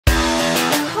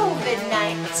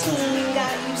routine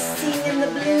got you singing the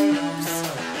blues?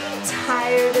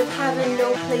 Tired of having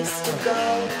no place to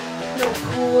go, no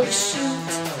pool to shoot,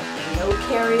 no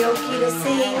karaoke to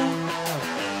sing?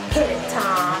 Hit it,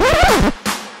 Tom.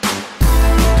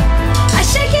 I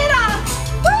shake it off!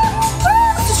 Woo!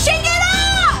 So shake it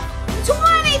off!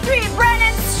 23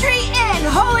 Brenan St in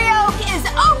Holyoke is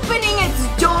opening its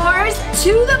doors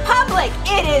to the public.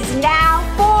 It is now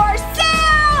for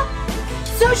sale!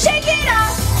 So shake it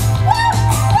off! Woo!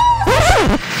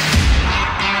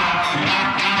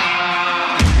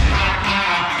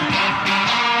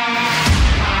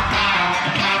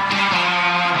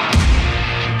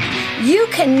 You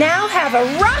can now have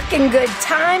a rockin' good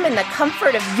time in the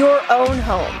comfort of your own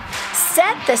home.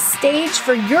 Set the stage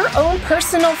for your own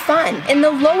personal fun in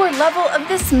the lower level of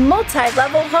this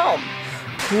multi-level home.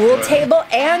 Pool table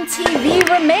and TV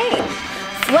remain.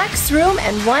 Flex room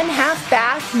and 1/2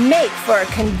 bath make for a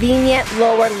convenient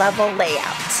lower level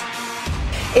layout.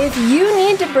 If you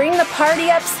need to bring the party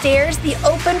upstairs, the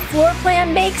open floor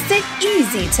plan makes it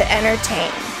easy to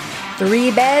entertain.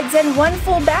 3 beds and 1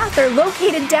 full bath are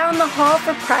located down the hall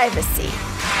for privacy.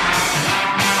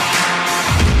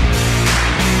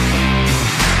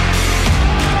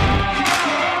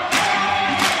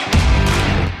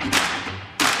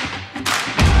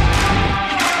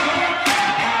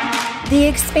 The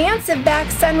expansive back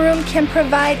sunroom can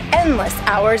provide endless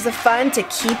hours of fun to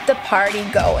keep the party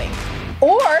going.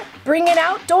 Or bring it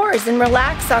outdoors and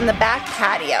relax on the back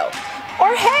patio.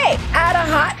 Or hey, add a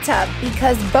hot tub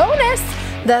because bonus,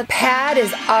 the pad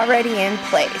is already in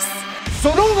place. So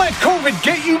don't let COVID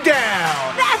get you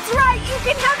down. That's right, you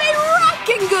can have a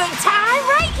rockin' good time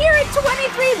right here at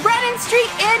 23 Brenan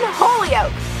St in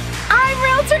Holyoke. I'm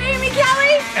Realtor Amy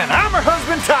Kelly. And I'm her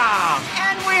husband, Tom.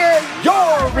 And we're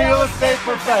your real estate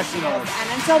professionals. And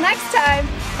until next time,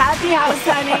 happy house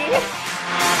hunting.